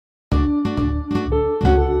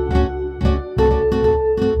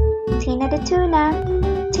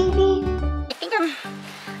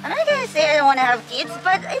want to have kids,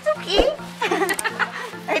 but it's okay.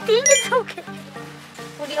 I think it's okay.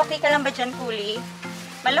 Kuli, okay ka lang ba dyan, Kuli?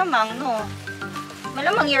 Malamang, no?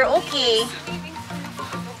 Malamang you're okay.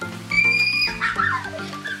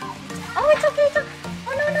 Oh, it's okay.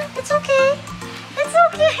 Oh, no. It's okay. It's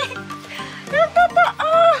okay.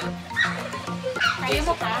 Oh.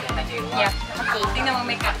 Ayaw mo pa? Yeah. Okay. Tingnan mo,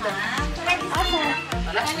 make up doon. Okay.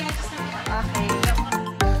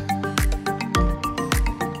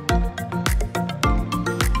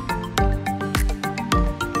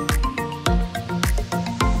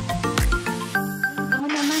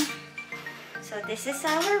 So this is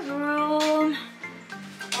our room.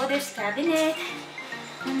 Oh, there's cabinet.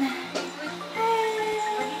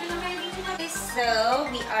 So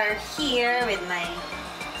we are here with my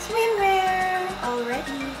swimwear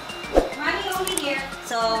already.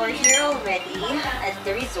 So we're here already at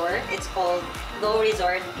the resort. It's called Go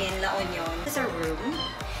Resort in Launion. This is a room.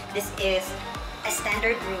 This is a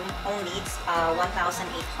standard room only. It's 1,800,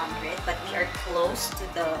 but we are close to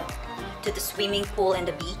the swimming pool and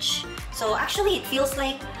the beach. So actually it feels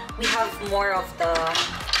like we have more of the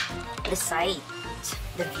sight,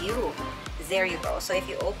 the view. There you go. So if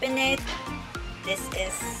you open it, this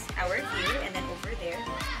is our view, and then over there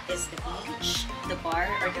is the beach. The bar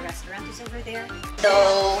or the restaurant is over there.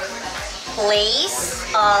 The place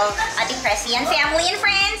of Ate Pressy and family and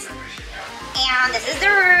friends. And this is the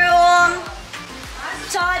room.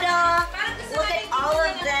 Ta-da! Look at all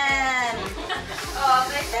of them.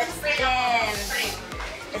 That's them.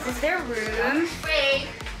 This is their room.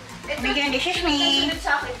 And again, this is me.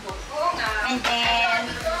 And then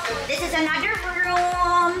this is another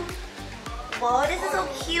room. Wow, this is so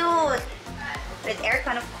cute. With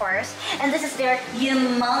aircon, of course. And this is their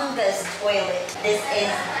humongous toilet. This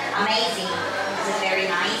is amazing. This is very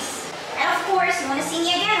nice. And of course, you want to see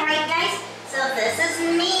me again, right, guys? So this is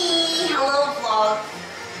me. Hello, vlog.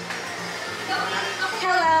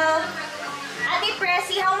 Hello. Ate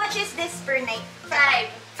Pressy, how much is this per night?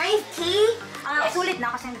 5K? Sulit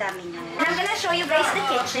na kasi ang dami niya. And I'm gonna show you guys the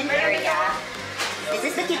kitchen area. This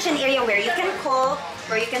is the kitchen area where you can cook,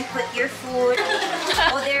 where you can put your food.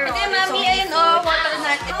 Oh, there are so many food. Water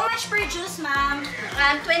natin. How much per juice, ma'am?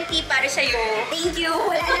 20 para sa'yo. Thank you.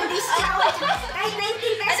 Wala nang discount. Kahit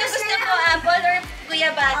 19 pesos Ano gusto na mo? lang. Apple or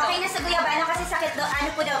guyabano? Okay na sa guyabano kasi sakit daw.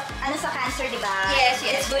 Ano po daw? Ano sa cancer, di ba? Yes.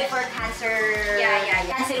 It's good for cancer. Yeah.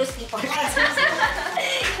 Cancerous people.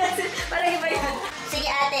 Parang iba yun. Sige,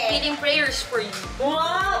 ate. Feeding prayers for you.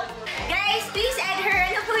 Wow! Guys, please add her.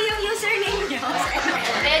 Ano po yung username nyo?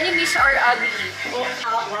 Enemies are ugly.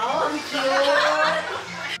 Wow, ang cute!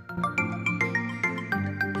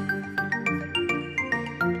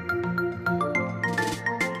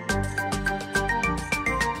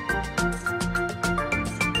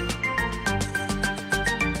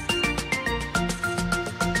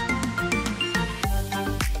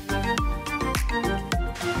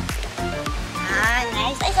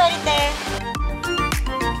 Nice. Ay, sorry, te.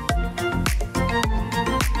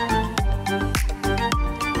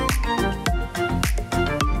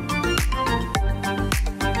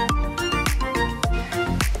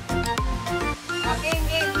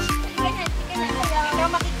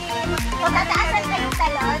 Tataasan ka yung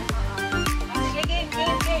talon? Sige,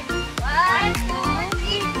 game. 1, 2,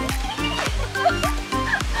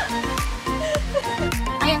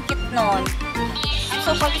 3. Ay, ang cute nun. I'm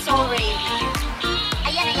so sorry.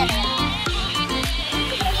 Ayan.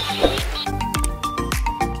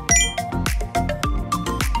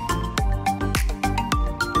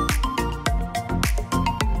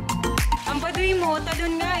 Ang baduy mo,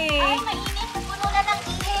 talon nga eh. Ay, mainit. Puno na ng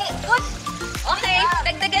ihi. Good. Okay,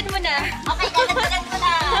 dagdagan mo na. Okay, dadagdagan ko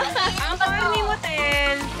na. Ang farming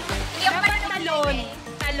hotel. Dapat talon.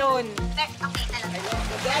 Okay, talon.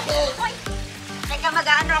 Uy! Teka,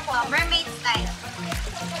 mag-ano ako. Mermaid style.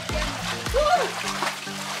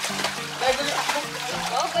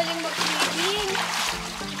 Oh, galing mag-swimming.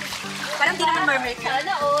 Parang di naman mermaid ka.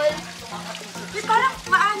 Sana all. Wait, parang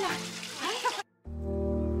maana.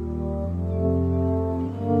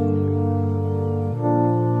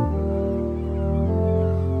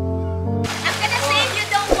 I'm gonna save you,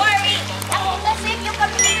 don't worry. I'm gonna save you.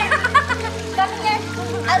 Come here. Come here.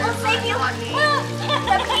 I will save you. Come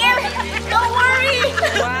here. Don't worry.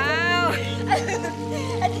 Wow.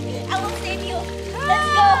 I will save you. Let's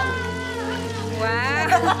go. Wow.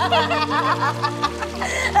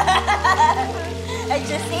 I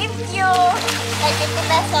just saved you. Like 50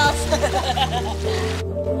 pesos.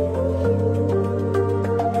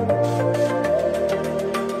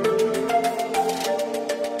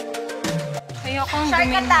 Kaya kong Shortcut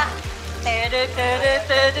gumin. ah.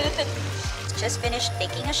 just finished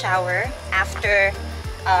taking a shower after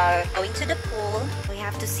going to the pool. We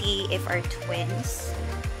have to see if our twins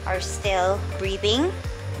are still breathing.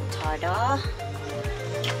 Tada!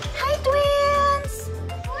 Hi, twins!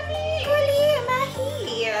 Huli!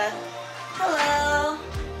 Mahi! Hello!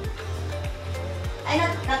 Ay,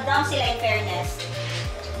 nag-dump sila in fairness.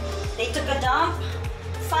 They took a dump.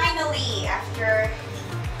 Finally, after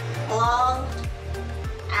a long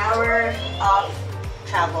hour of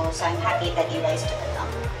travel. So I'm happy that you guys took a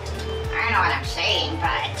dump. I don't know what I'm saying,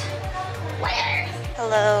 but whatever.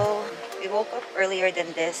 Hello. We woke up earlier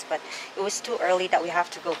than this, but it was too early that we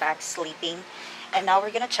have to go back sleeping. And now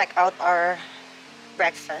we're gonna check out our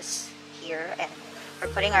breakfast here, and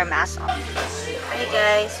we're putting our mask on. Hi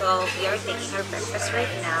guys, so we are taking our breakfast right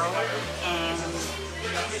now, and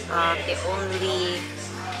the only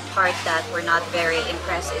part that we're not very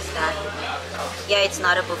impressed is that, yeah, it's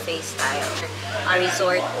not a buffet style, a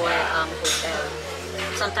resort or hotel.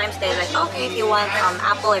 Sometimes they're like, okay, if you want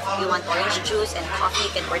apple, if you want orange juice and coffee,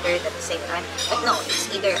 you can order it at the same time. But no,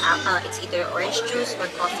 it's either orange juice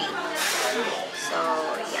or coffee. So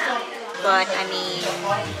yeah, but I mean,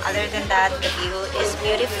 other than that, the view is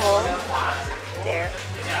beautiful. There,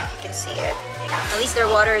 you can see it. At least their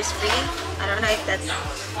water is free. I don't know if that's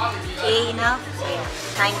okay enough. So yeah,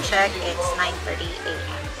 time check, it's 9:30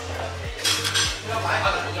 a.m.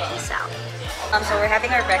 Peace out. So we're having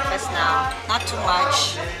our breakfast now. Not too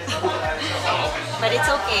much, but it's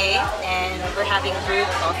okay. And we're having brewed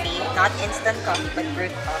coffee, not instant coffee, but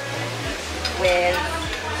brewed coffee with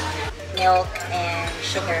milk and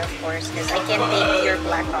sugar, of course, because I can't take pure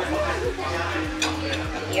black coffee.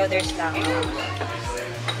 The others lang.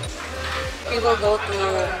 We will go to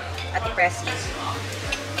Ate Pressie's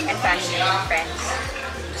and family and friends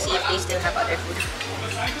to see if they still have other food.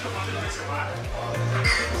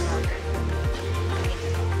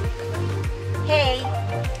 Hey!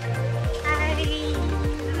 Hi!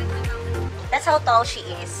 That's how tall she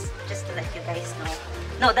is, just to let you guys know.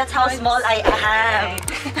 No, that's how small I am.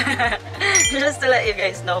 Just to let you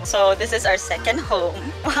guys know. So this is our second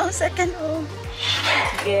home. Wow, second home.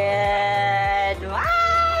 Good morning!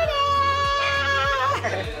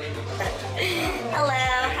 Hello,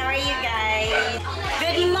 how are you guys?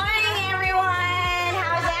 Good morning, everyone!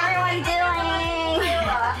 How's everyone doing?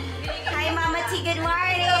 Hi, Mama T, good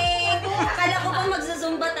morning! Akala ko pa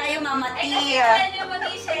magzuzumba tayo, Mama T.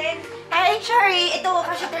 Ay, sorry. Ito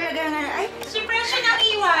kasi talaga nga. Ay, Si Presyo nang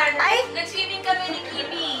iwan. Ay! Nag-swimming kami ni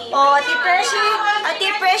Kimi. oh, Ate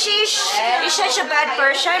Pressy, is such a bad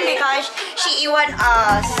person because she iwan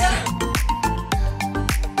us.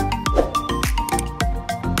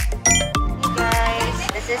 Hey guys,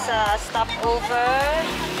 this is a stopover.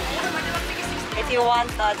 If you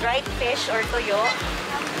want dried fish or toyo,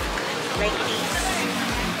 like this.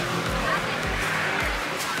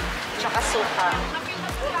 Tsaka suka.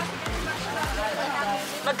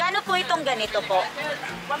 Magkano po itong ganito po?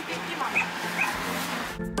 150, ma'am.